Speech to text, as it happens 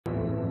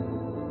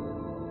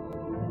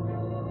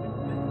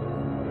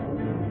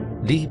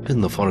Deep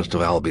in the forest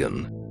of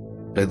Albion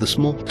lay the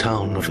small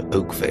town of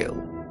Oakvale,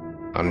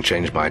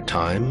 unchanged by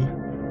time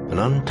and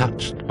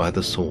untouched by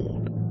the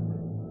sword.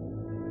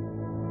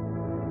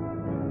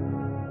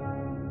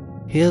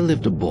 Here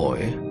lived a boy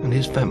and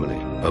his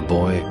family, a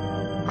boy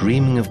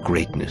dreaming of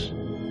greatness,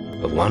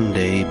 of one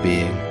day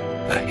being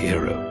a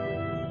hero.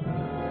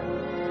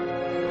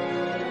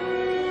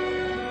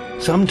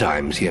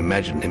 Sometimes he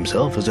imagined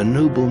himself as a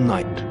noble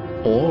knight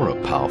or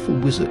a powerful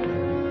wizard.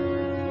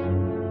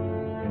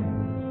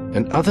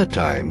 And other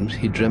times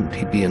he dreamt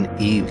he'd be an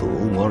evil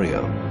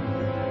warrior.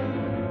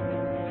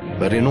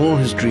 But in all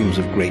his dreams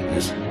of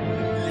greatness,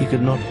 he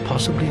could not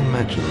possibly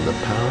imagine the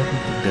power of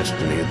the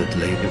destiny that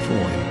lay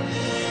before him.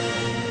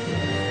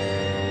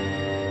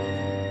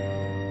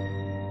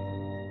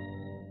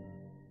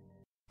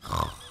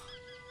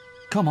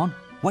 Come on,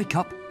 wake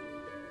up.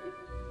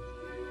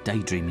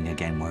 Daydreaming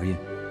again, were you?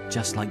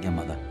 Just like your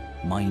mother,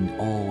 mind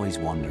always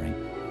wandering.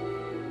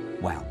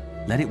 Well,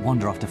 let it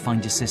wander off to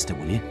find your sister,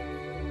 will you?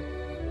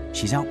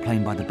 She's out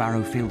playing by the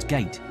Barrowfields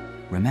gate.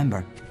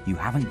 Remember, you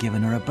haven't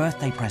given her a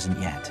birthday present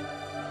yet.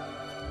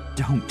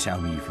 Don't tell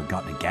me you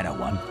forgot to get her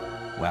one.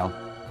 Well,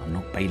 I'm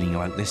not bailing you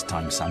out this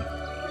time, son.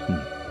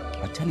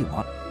 I tell you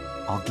what,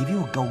 I'll give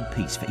you a gold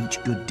piece for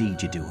each good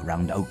deed you do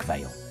around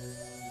Oakvale.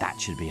 That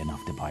should be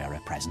enough to buy her a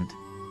present.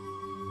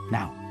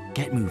 Now,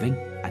 get moving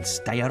and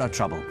stay out of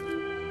trouble.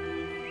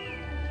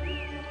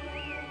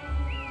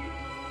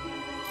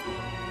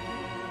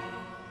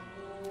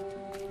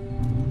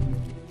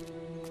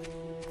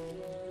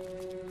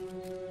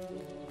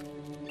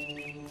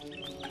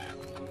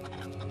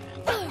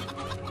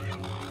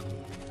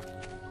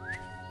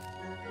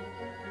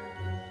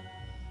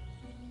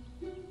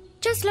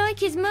 Just like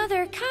his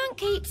mother, can't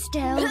keep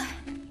still.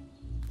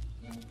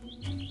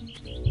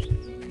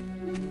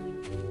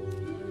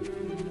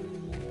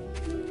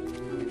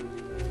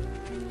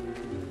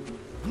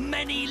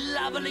 Many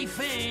lovely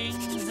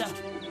things.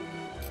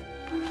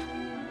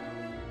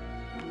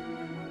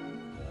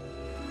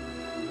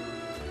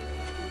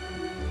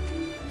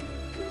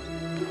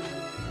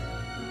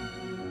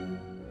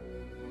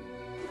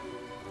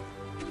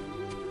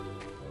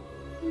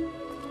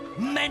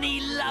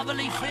 Many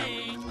lovely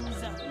things.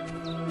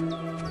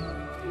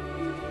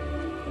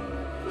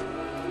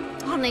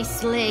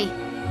 Honestly,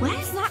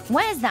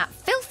 where's that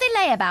filthy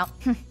layabout?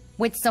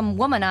 With some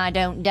woman, I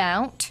don't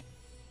doubt.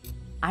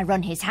 I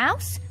run his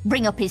house,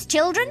 bring up his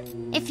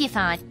children, if you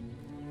find.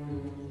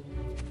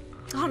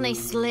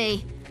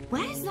 Honestly,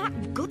 where's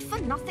that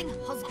good-for-nothing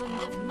husband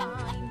of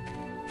mine?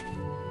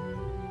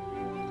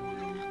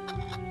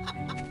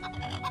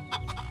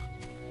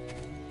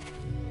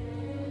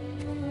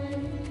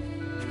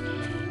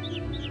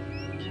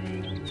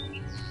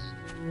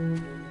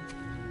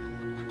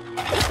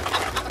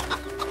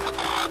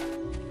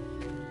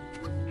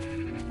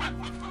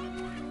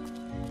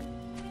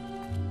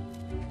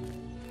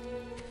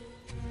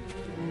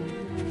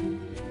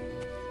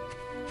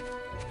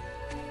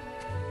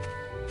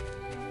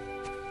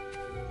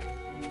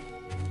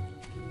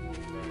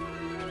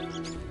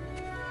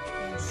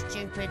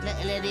 Stupid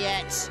little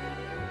idiots.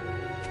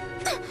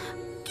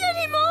 Get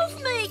him off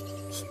me!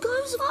 He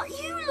goes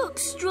like you look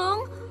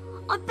strong.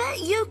 I bet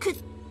you could...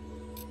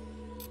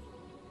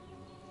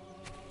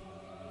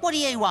 What do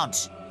you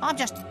want?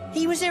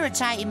 He was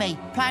irritating me,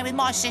 playing with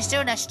my sister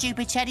and her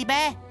stupid teddy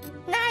bear.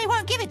 Now he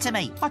won't give it to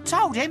me. I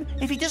told him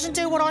if he doesn't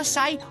do what I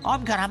say,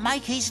 I'm gonna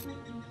make his...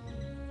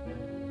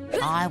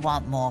 I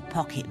want more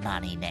pocket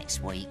money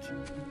next week.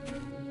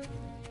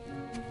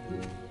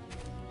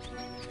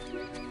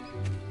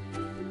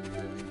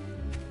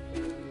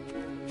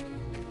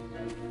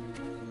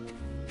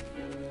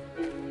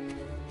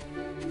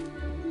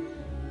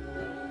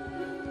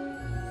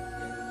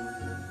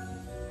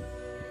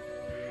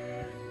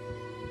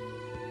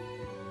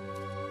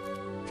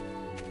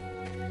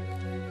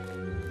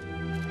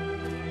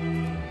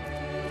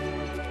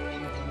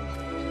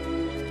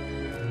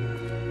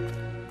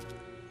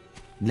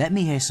 Let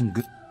me hear some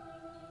good...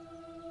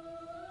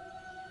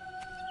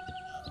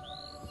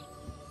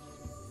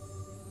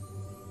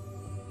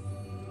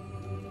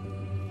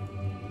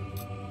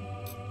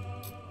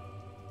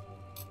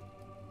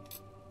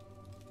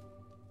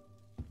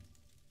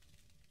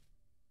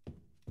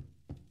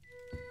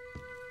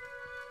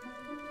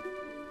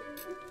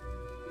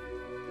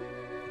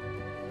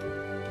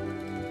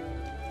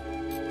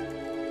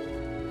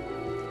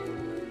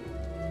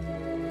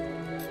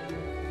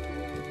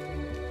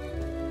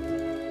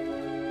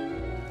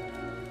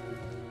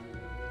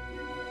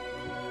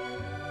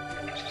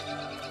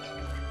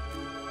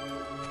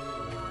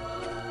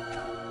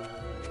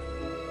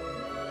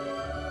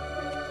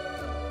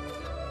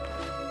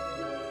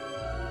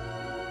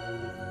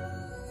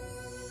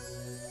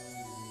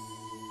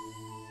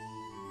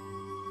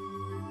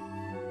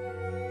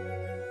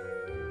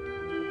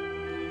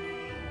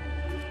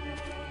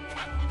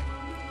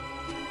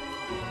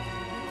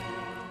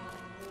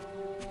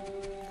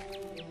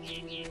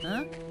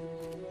 Huh?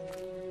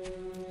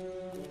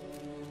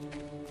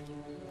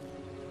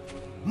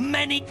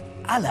 Many...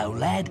 Hello,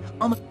 lad.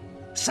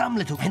 some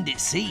little... And it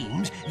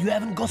seems you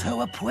haven't got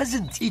her a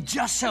present. It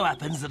just so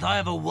happens that I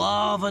have a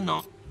rather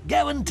not...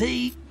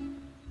 Guarantee.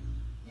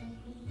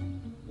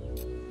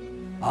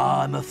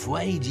 I'm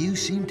afraid you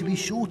seem to be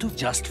short of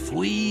just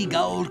 3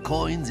 gold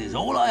coins is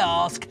all I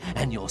ask,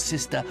 and your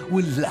sister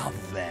will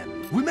love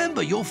them.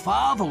 Remember, your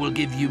father will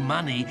give you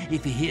money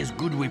if he hears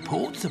good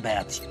reports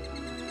about you.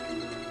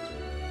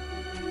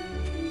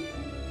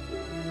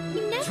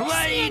 You never see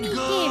Trade any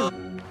good!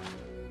 here.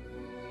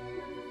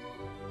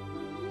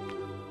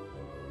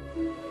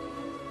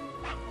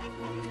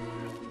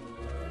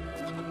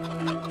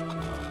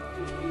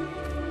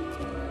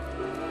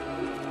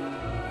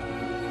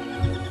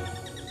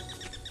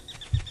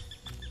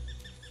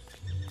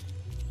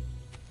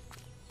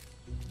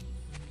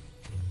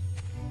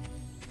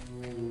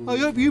 I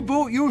hope you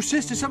bought your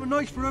sister something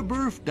nice for her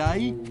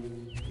birthday.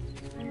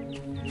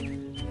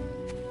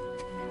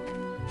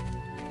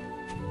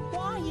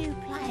 Why are you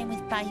playing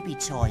with baby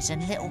toys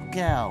and little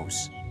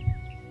girls?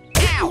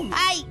 Ow!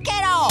 Hey,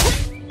 get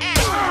off!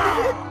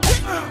 Ow!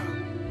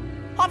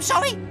 I'm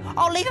sorry.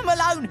 I'll leave him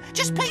alone.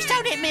 Just please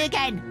don't hit me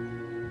again.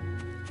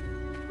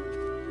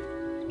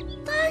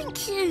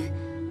 Thank you.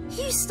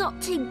 You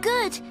stopped him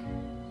good.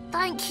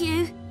 Thank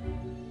you.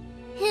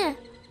 Here,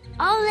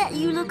 I'll let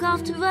you look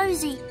after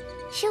Rosie.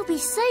 She'll be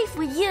safe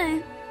with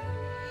you.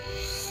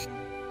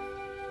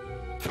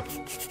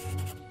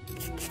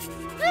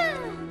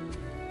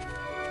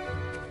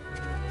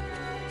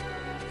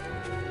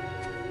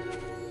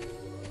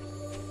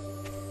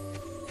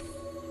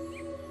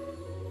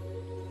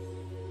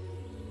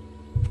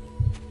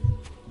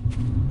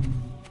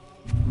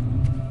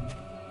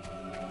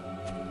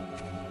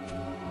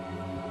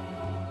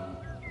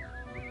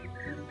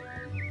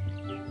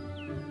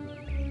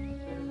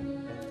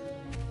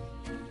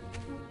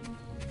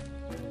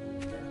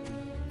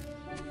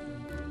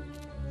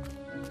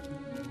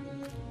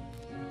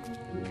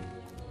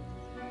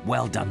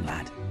 Well done,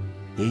 lad.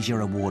 Here's your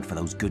reward for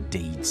those good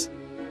deeds.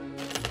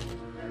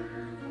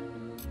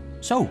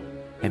 So,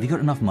 have you got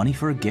enough money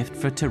for a gift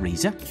for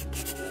Teresa?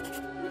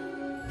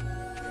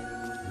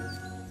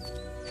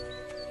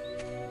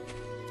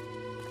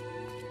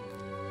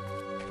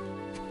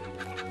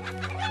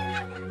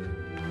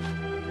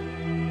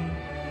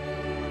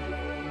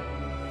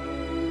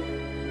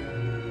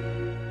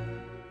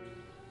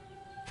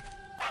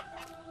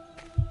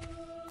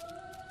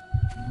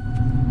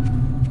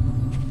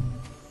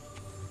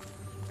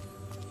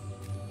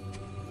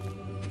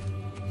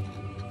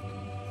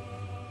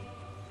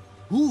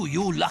 Ooh,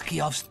 you're lucky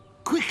I've...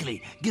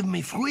 Quickly, give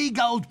me 3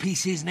 gold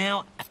pieces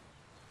now.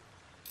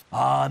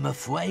 I'm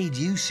afraid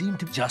you seem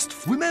to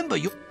just... Remember,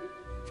 you...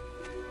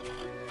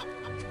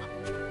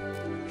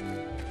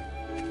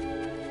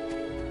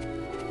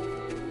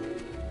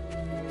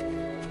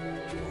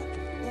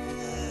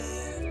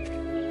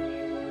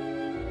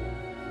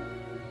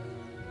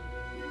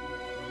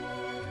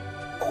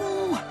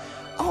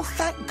 Oh,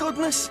 thank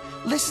goodness.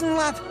 Listen,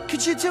 lad,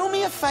 could you do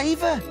me a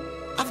favour?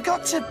 I've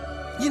got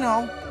to, you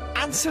know,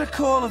 answer a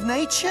call of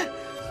nature.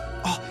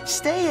 Oh,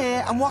 stay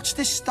here and watch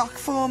this stock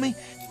for me.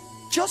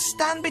 Just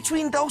stand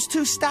between those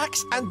 2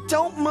 stacks and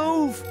don't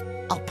move.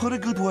 I'll put a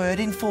good word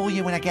in for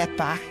you when I get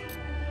back.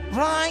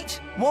 Right,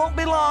 won't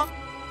be long.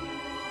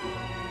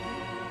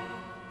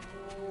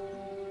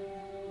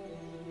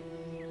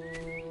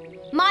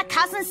 My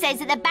cousin says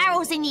that the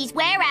barrels in these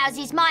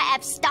warehouses might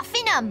have stuff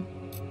in them.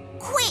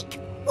 Quick,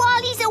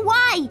 while he's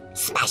away,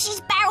 smash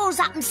his barrels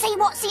up and see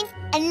what's in...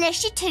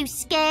 Unless you're too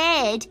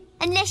scared.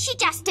 Unless you're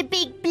just a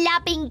big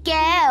blubbing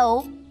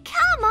girl.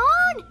 Come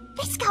on,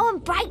 let's go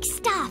and break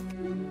stuff.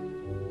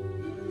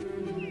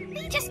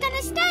 Are you just going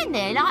to stand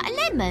there like a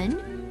lemon?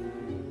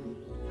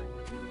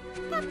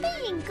 But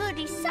being good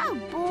is so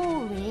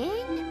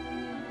boring.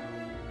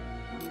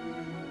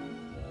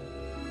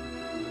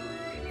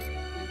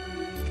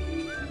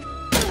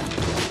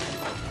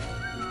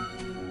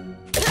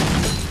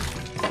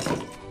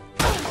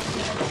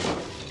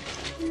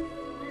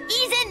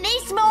 Isn't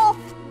this more...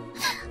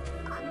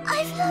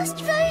 I've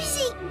lost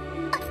Rosie.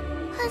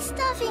 Her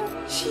stuffing.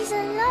 She's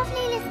a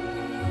lovely little...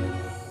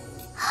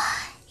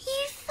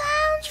 You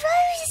found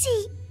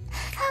Rosie.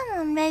 Come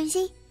on,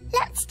 Rosie.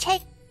 Let's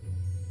check.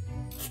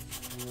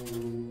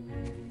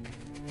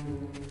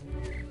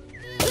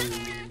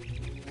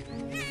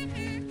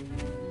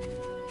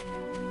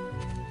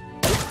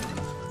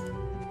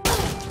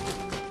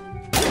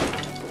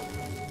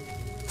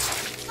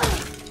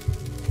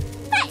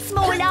 That's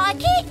more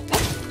like it.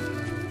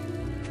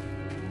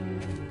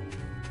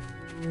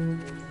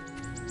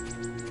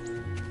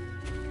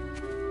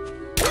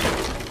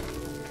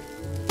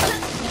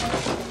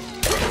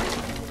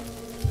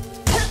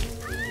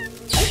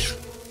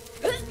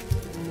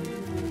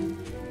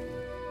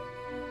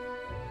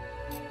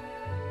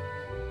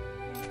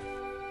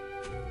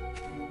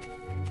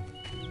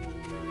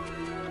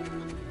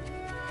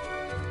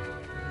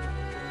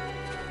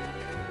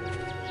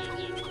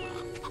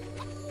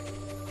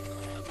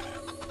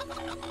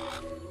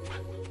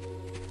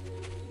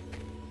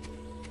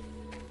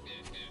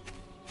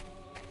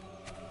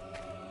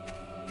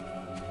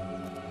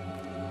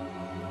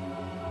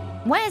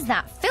 Where's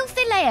that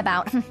filthy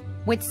layabout?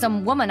 With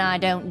some woman I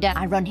don't dare.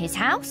 I run his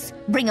house,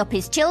 bring up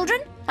his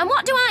children, and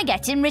what do I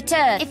get in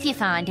return? If you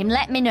find him,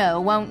 let me know,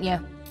 won't you?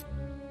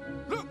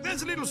 Look,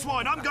 there's a little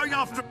swine. I'm going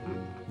after...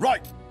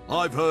 Right.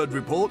 I've heard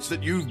reports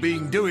that you've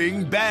been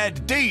doing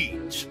bad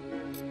deeds.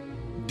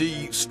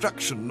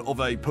 Destruction of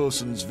a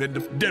person's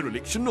vendor,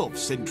 dereliction of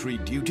sentry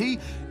duty,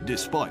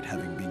 despite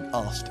having been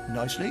asked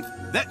nicely.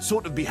 That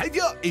sort of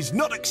behaviour is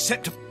not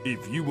acceptable.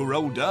 If you were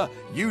older,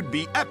 you'd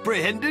be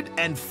apprehended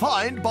and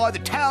fined by the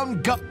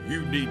town government.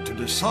 You need to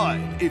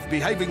decide if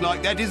behaving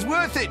like that is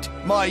worth it,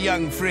 my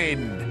young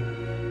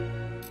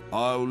friend.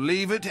 I'll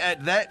leave it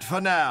at that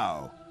for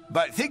now.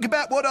 But think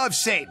about what I've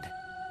said.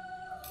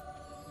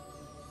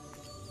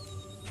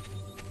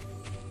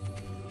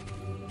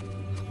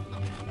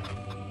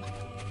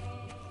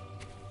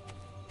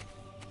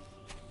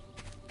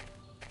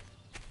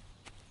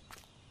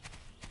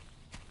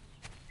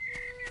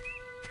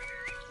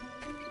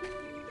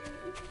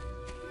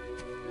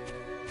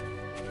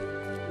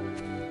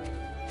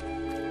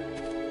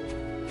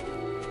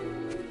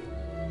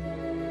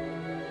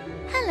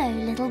 Hello,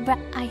 little bro.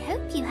 I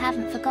hope you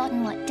haven't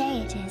forgotten what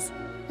day it is,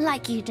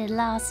 like you did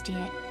last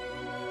year.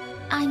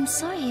 I'm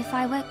sorry if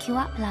I woke you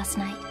up last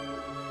night.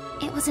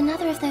 It was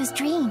another of those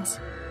dreams.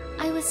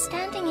 I was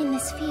standing in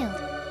this field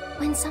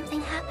when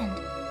something happened,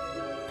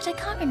 but I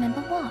can't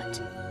remember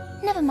what.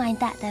 Never mind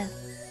that, though.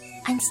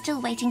 I'm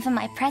still waiting for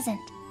my present.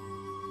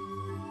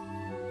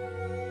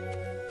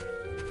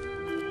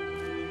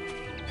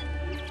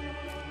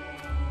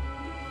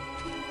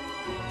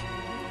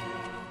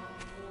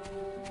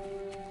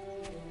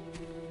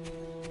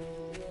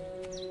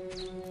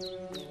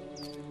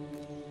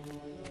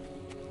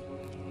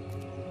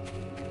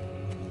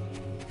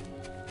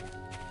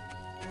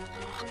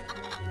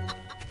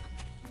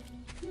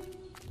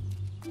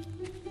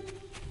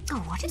 Oh,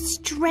 what a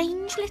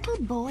strange little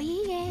boy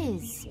he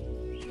is.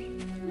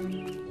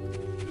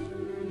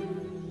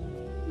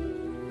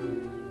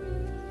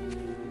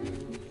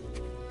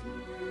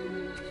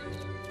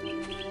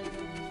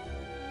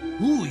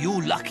 Ooh,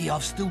 you're lucky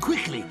I've still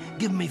quickly.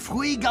 Give me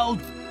 3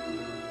 gold.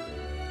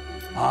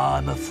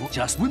 I'm a fool.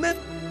 Just remember.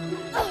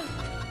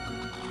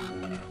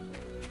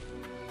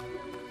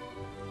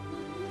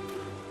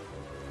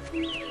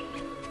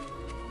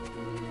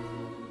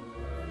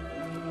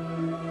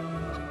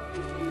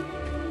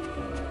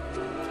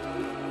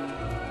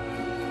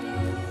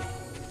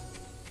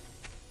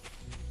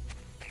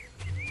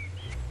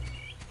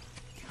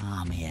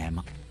 Come here,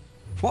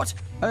 What?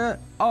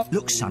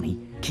 Look, Sonny,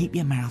 keep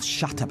your mouth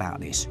shut about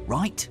this,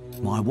 right?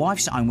 My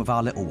wife's at home with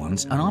our little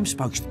ones, and I'm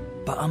supposed to...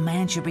 But a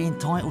man should be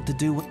entitled to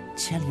do what...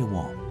 Tell you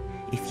what,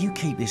 if you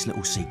keep this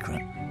little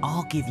secret,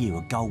 I'll give you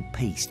a gold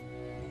piece.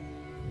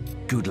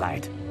 Good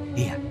lad.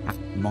 Here,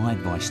 my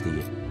advice to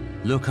you.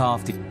 Look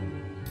after...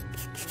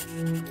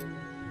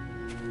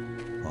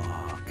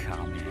 Oh,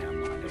 come here,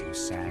 my little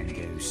sand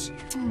goose.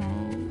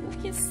 Oh,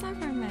 you're so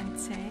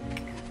romantic.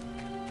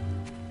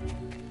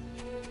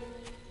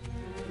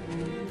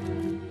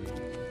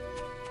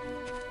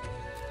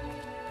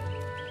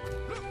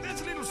 Look,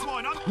 there's a little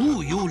swine.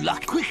 Ooh, you're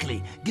lucky.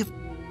 Quickly, give...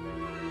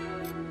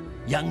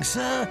 Young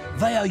sir,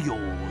 they are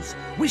yours.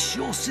 Wish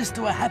your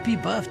sister a happy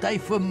birthday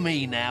from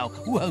me now,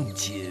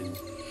 won't you?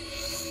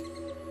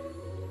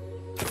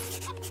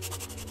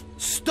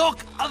 Stock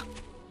up!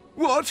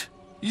 What?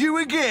 You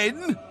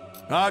again?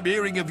 I'm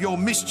hearing of your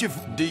mischief,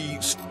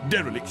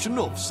 dereliction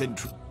of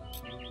sentry.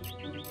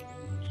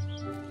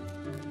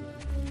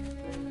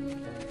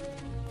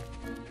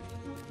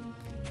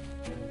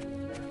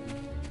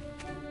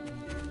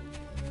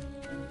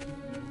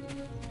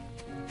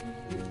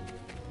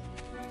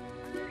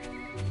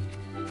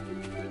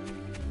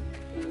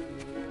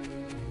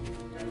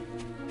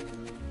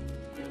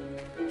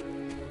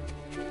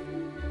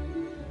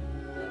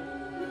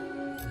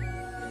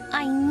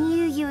 I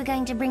knew you were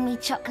going to bring me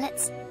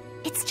chocolates.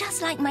 It's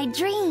just like my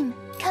dream.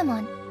 Come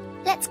on,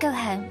 let's go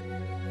home.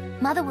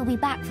 Mother will be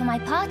back for my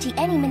party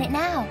any minute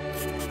now.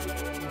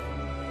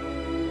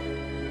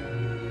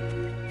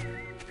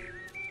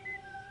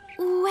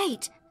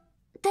 Wait,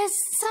 there's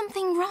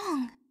something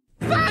wrong.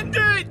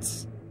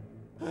 Bandits!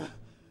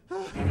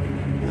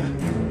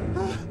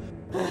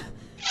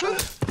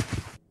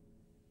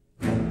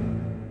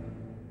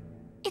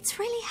 It's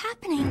really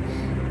happening.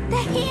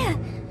 They're here.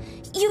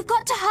 You've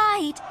got to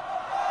hide.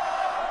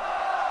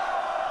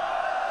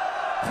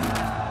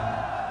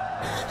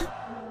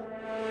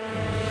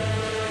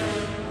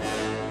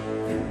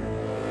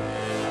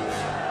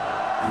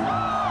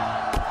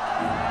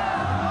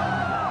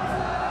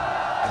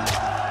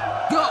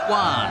 Got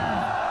one!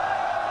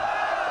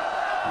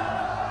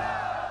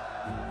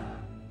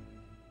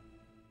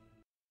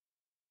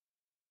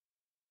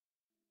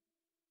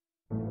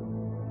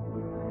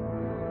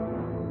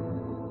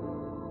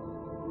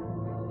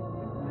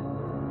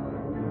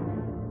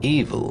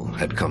 Evil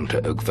had come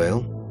to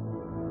Oakvale.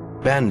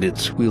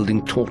 Bandits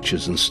wielding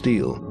torches and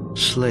steel,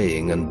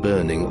 slaying and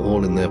burning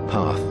all in their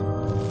path.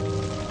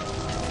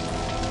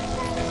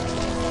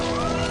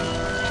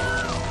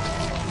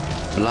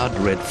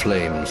 Blood-red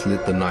flames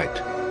lit the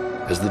night,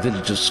 as the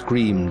villagers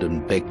screamed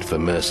and begged for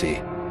mercy,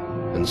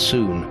 and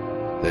soon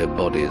their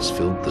bodies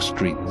filled the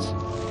streets.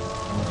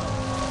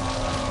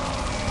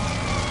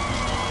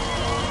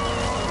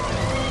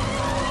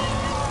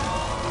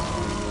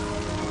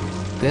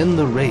 Then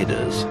the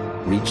raiders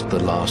reached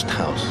the last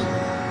house,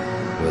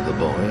 where the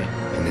boy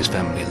and his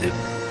family lived.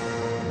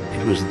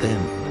 It was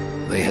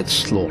them they had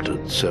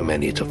slaughtered so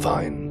many to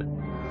find.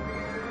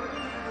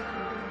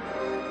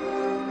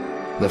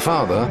 The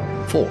father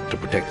fought to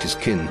protect his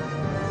kin,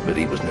 but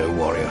he was no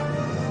warrior,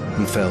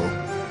 and fell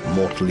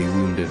mortally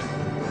wounded.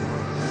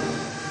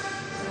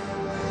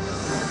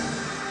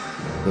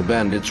 The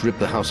bandits ripped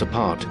the house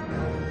apart,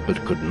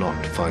 but could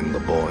not find the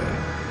boy.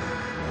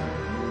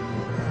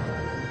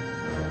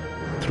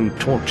 Through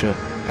torture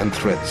and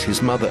threats,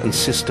 his mother and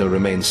sister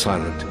remained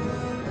silent,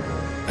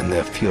 and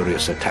their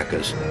furious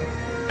attackers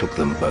took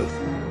them both.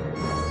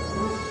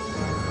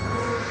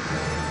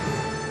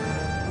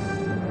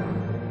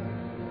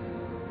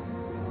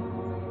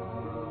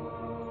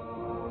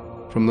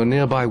 From the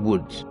nearby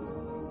woods,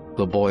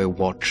 the boy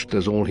watched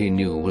as all he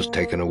knew was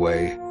taken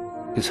away.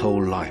 His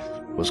whole life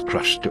was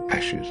crushed to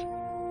ashes.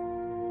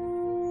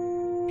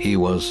 He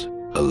was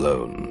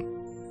alone.